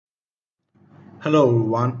Hello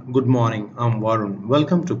everyone, good morning. I'm Varun.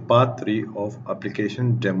 Welcome to part 3 of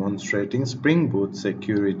application demonstrating Spring Boot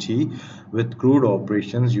security with CRUD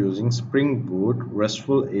operations using Spring Boot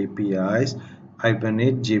RESTful APIs,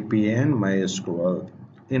 Hibernate, JPA and MySQL.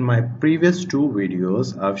 In my previous two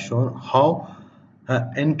videos, I've shown how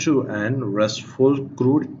an end-to-end RESTful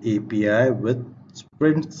CRUD API with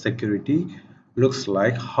Spring security looks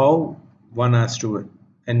like, how one has to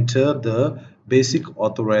enter the basic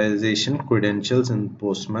authorization credentials in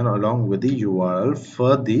Postman along with the URL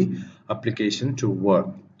for the application to work.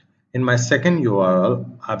 In my second in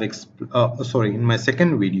my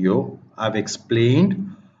second video, I've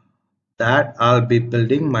explained that I'll be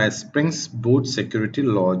building my Spring Boot security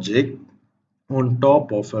logic on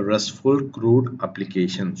top of a RESTful CRUD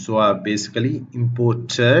application. So I've basically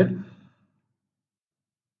imported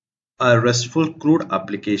a RESTful CRUD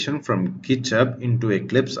application from GitHub into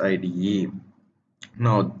Eclipse IDE.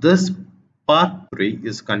 Now this part 3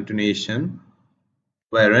 is continuation,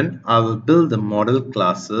 wherein I will build the model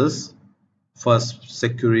classes for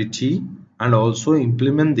security and also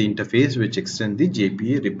implement the interface which extend the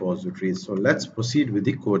JPA repository. So let's proceed with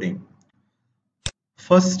the coding.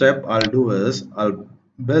 First step I'll do is I'll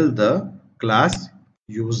build the class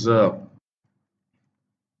user.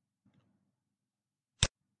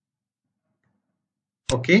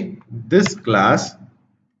 Okay, this class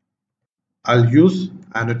I'll use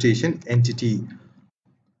annotation entity.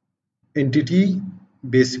 Entity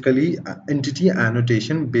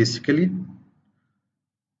annotation basically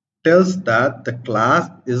tells that the class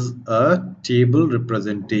is a table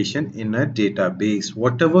representation in a database.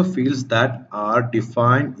 Whatever fields that are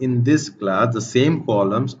defined in this class, the same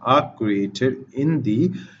columns are created in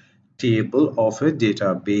the table of a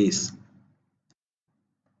database.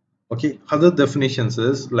 Okay, other definitions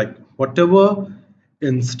is like whatever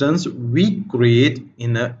instance we create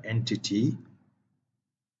in an entity,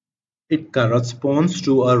 it corresponds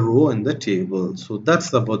to a row in the table. So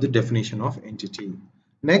that's about the definition of entity.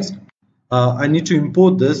 Next, I need to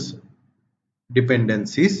import this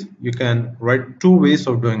dependencies. You can write two ways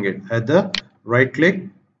of doing it, either right click,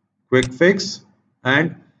 quick fix,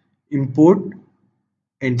 and import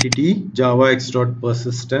entity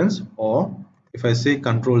javax.persistence, or if I say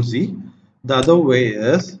Control Z, the other way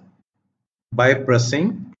is by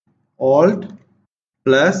pressing Alt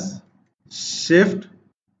plus Shift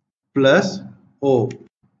plus O.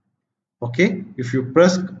 Okay, if you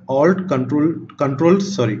press Alt this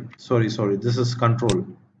is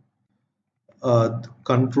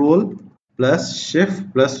Control plus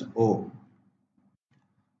Shift plus O.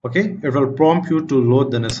 Okay, it will prompt you to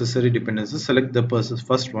load the necessary dependencies. Select the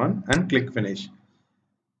first one and click finish.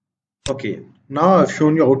 Okay, now I've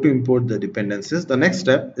shown you how to import the dependencies. The next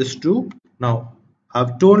step is to, now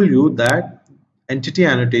I've told you that entity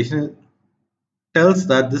annotation tells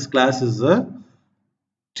that this class is a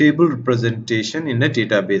table representation in a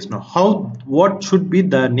database. Now what should be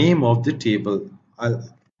the name of the table? I'll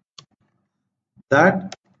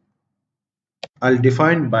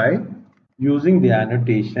define by using the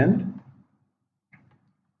annotation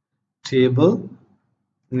table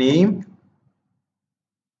name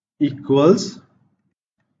equals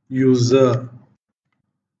user.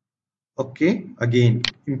 Okay, again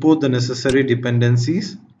import the necessary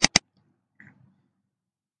dependencies.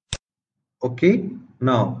 Okay,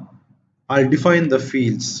 now I'll define the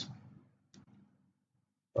fields,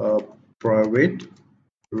 private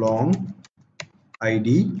long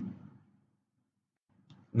ID.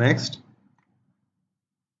 Next,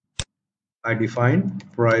 I define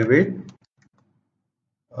private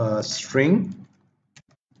string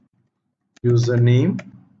username.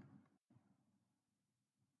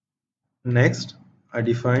 Next, I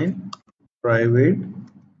define private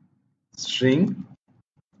string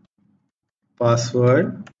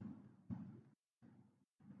password.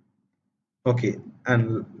 Okay,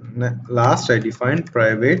 and last I define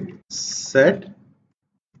private set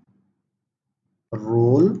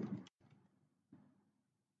roles.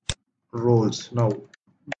 Now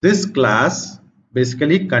this class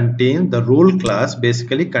basically contains the role class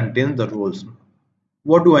basically contains the roles.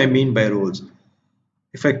 What do I mean by roles?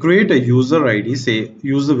 If I create a user ID, say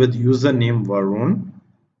user with username Varun,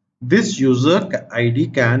 this user ID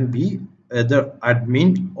can be either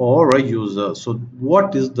admin or a user. So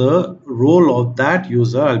what is the role of that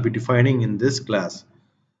user I'll be defining in this class.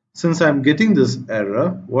 Since I'm getting this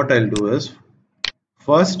error, what I'll do is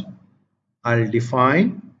first I'll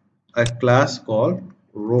define a class called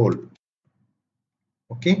role.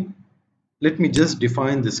 Okay, let me just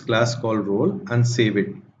define this class called role and save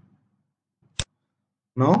it.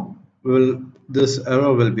 Now we will this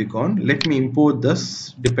error will be gone. Let me import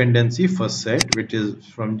this dependency for set, which is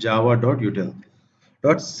from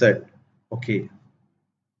java.util.set. Okay,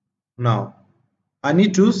 now I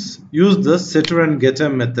need to use the setter and getter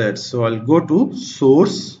method. So I'll go to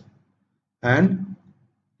source and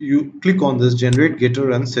you click on this generate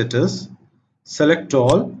getter and setters, select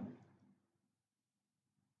all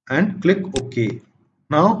and click OK.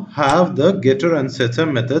 Now have the getter and setter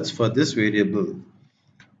methods for this variable.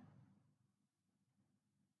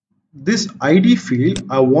 This ID field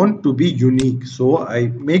I want to be unique, so I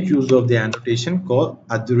make use of the annotation called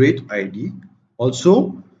 @ID.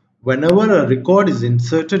 Also, whenever a record is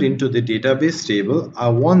inserted into the database table, I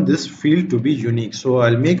want this field to be unique, so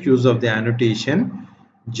I'll make use of the annotation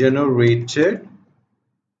generated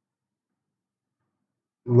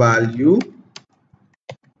value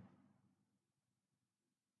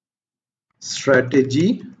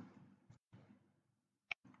strategy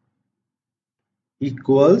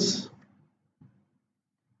equals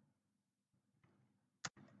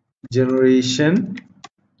generation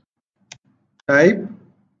type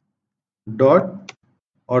dot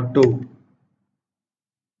auto.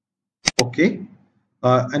 Okay,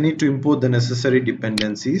 I need to import the necessary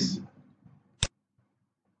dependencies,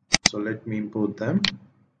 so let me import them.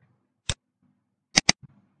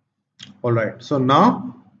 Alright, so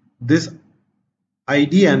now this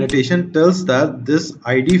ID annotation tells that this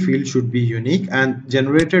ID field should be unique, and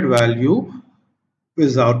generated value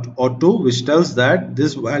is auto, which tells that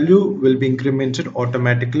this value will be incremented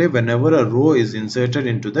automatically whenever a row is inserted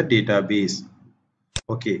into the database.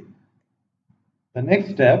 Okay, the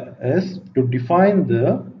next step is to define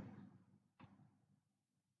the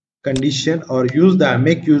condition or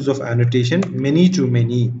make use of annotation many to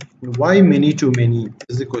many. Why many to many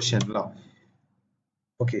is the question now.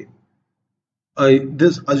 Okay,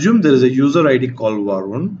 assume there is a user ID called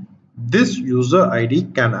Varun. This user ID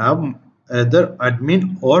can have either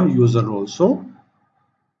admin or user role. So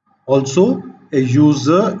also a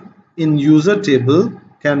user in user table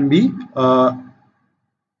can be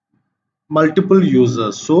multiple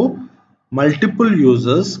users. So multiple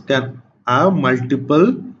users can have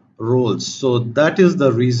multiple roles. So that is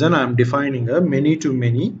the reason I am defining a many to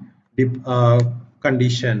many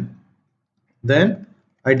condition. Then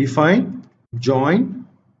I define join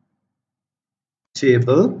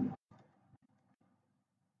table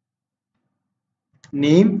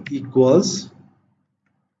name equals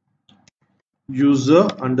user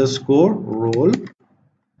underscore role.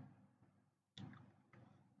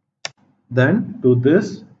 Then to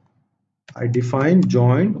this I define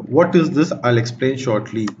join. What is this? I'll explain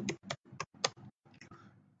shortly.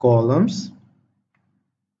 Columns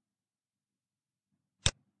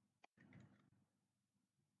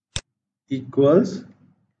equals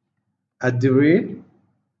 @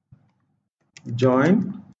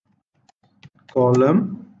 join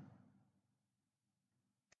column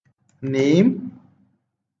name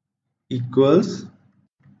equals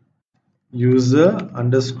user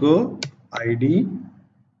underscore ID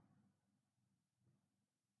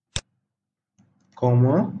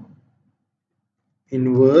comma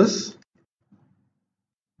inverse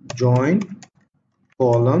join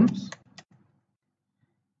columns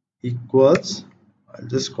equals, I'll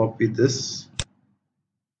just copy this,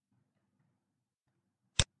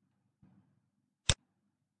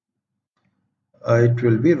 it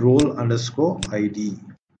will be role underscore ID.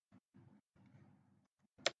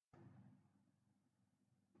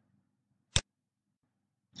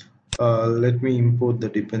 Let me import the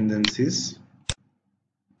dependencies.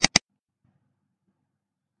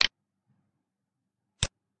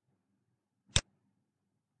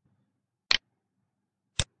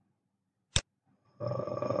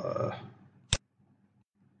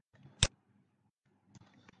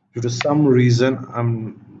 Due to some reason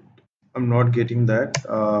I'm not getting that,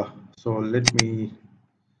 so let me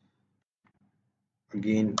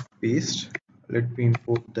again paste. Let me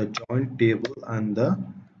import the join table and the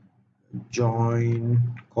join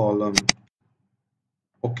column.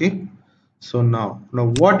 Okay, so now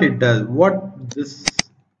what it does, what this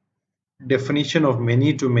definition of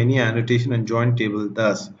many to many annotation and join table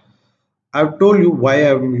does, I've told you why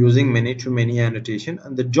I'm using many to many annotation.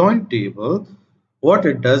 And the join table, what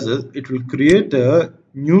it does is it will create a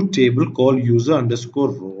new table called user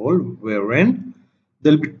underscore role, wherein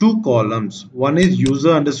there'll be two columns. One is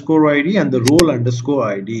user underscore ID and the role underscore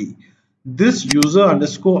ID. This user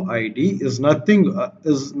underscore ID is nothing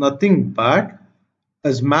but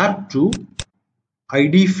is mapped to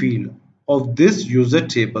ID field of this user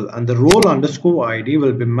table, and the role underscore ID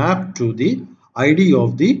will be mapped to the ID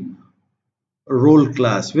of the role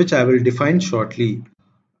class, which I will define shortly.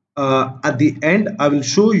 At the end, I will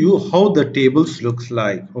show you how the tables looks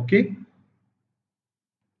like. Okay.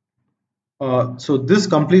 So this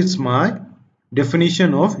completes my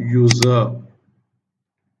definition of user.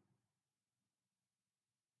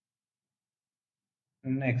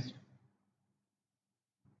 Next,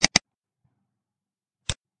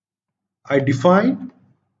 I define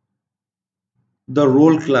the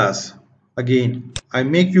role class. Again, I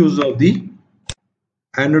make use of the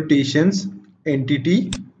annotations entity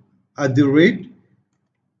at the rate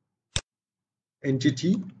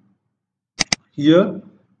entity. Here,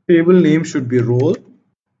 table name should be role.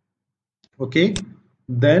 Okay.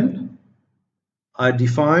 Then I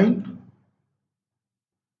define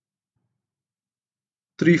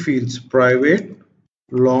three fields: private,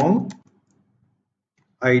 long,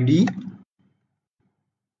 ID,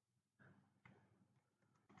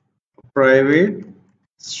 private,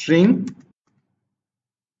 string,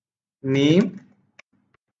 name,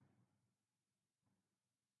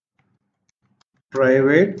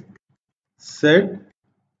 private, set,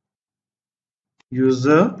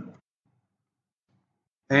 user,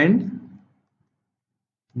 and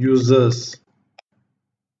users.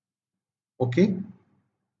 Okay.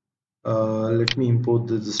 Let me import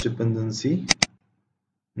this dependency.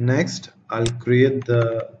 Next, I'll create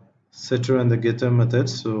the setter and the getter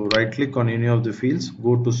methods. So right click on any of the fields,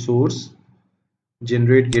 go to source,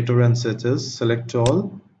 generate getter and setters, select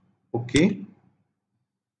all. Okay.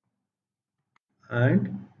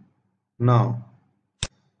 And now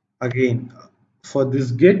again, for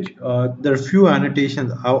this get, there are few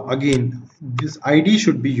annotations. Again, this ID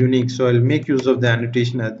should be unique, so I'll make use of the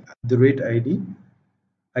annotation at the rate ID.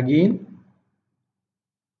 Again,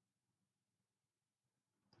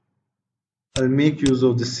 I'll make use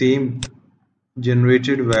of the same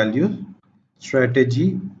generated value.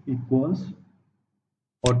 Strategy equals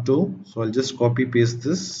auto. So I'll just copy paste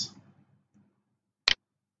this.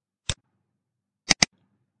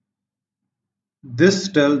 This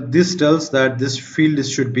tells that this field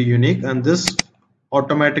should be unique, and this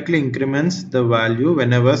automatically increments the value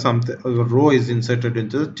whenever a row is inserted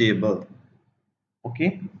into the table.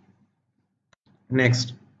 Okay.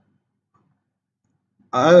 Next,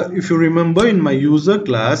 if you remember, in my user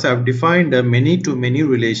class, I've defined a many-to-many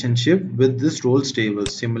relationship with this roles table.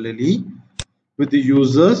 Similarly, with the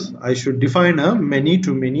users, I should define a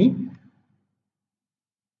many-to-many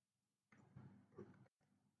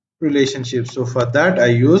relationship. So for that, I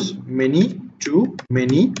use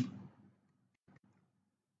many-to-many.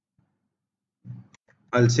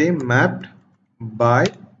 I'll say mapped by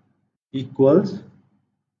equals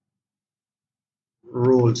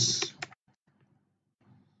roles.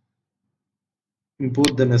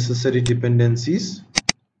 Import the necessary dependencies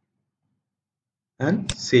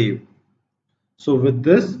and save. So with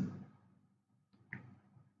this,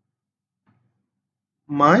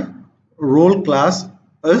 my role class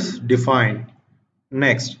is defined.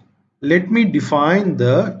 Next, let me define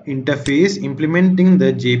the interface implementing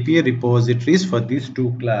the JPA repositories for these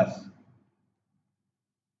two classes.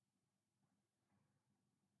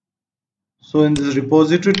 So in this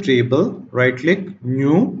repository table, right click,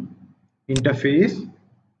 new, interface,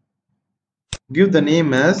 give the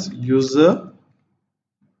name as user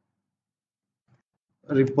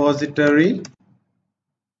repository,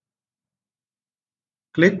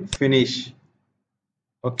 click finish.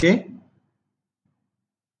 Okay.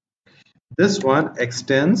 This one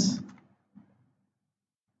extends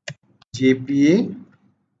JPA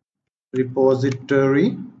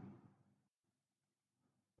repository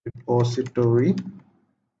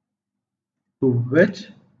to which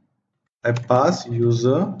I pass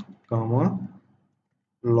user comma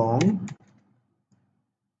long.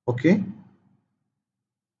 Okay.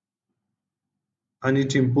 I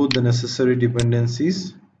need to import the necessary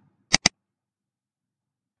dependencies.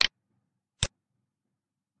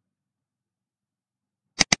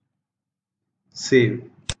 Save.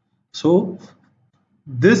 So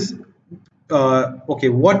this okay,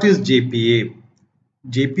 what is JPA?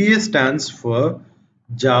 JPA stands for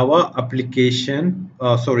Java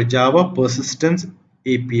Java Persistence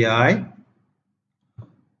API,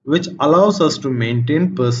 which allows us to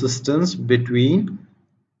maintain persistence between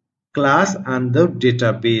class and the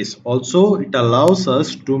database. Also, it allows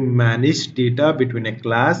us to manage data between a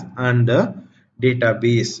class and a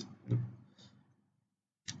database.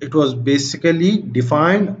 It was basically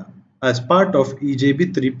defined as part of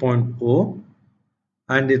EJB 3.0,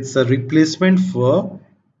 and it's a replacement for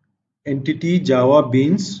Entity Java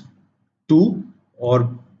Beans 2,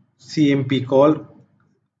 or CMP, called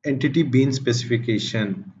Entity Bean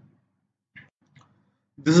Specification.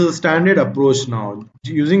 This is a standard approach now.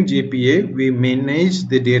 Using JPA, we manage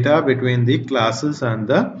the data between the classes and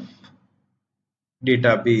the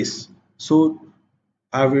database. So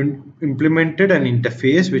I've implemented an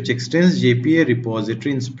interface which extends JPA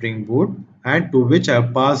repository in Spring Boot and to which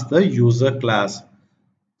I've passed the user class.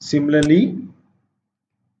 Similarly,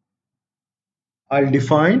 I'll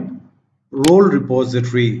define role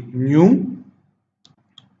repository, new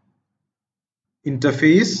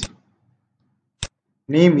interface,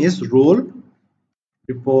 name is role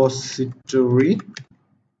repository,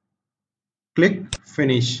 click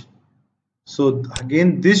finish. So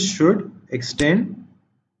again, this should extend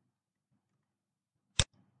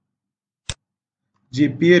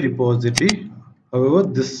JPA repository. However,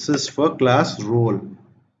 this is for class role.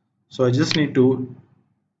 So I just need to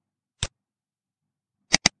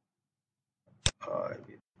uh,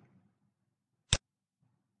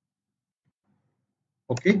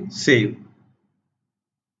 okay, save.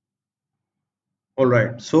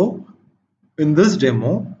 Alright, so in this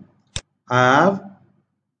demo, I have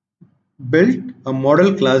built a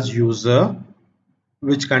model class user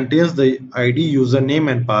which contains the ID,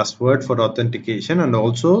 username and password for authentication, and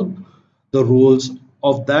also the roles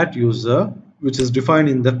of that user which is defined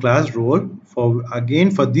in the class role. For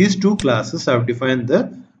again, for these two classes I've defined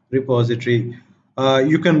the repository.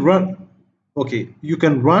 You can run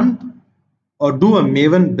or do a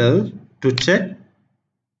Maven build to check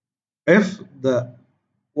if the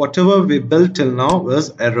whatever we built till now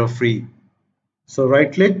is error free. So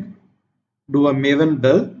right click, do a Maven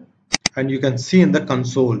build, and you can see in the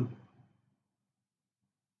console.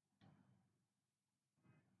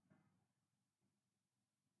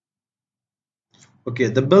 Okay,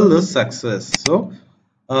 the build is success. So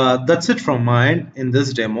that's it from mine in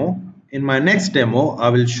this demo. In my next demo, I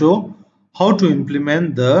will show how to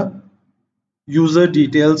implement the user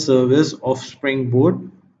detail service of Spring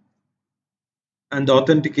Boot and the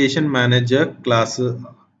authentication manager classes,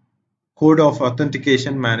 code of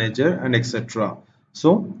authentication manager, and etc.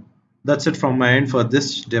 So that's it from my end for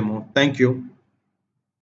this demo. Thank you.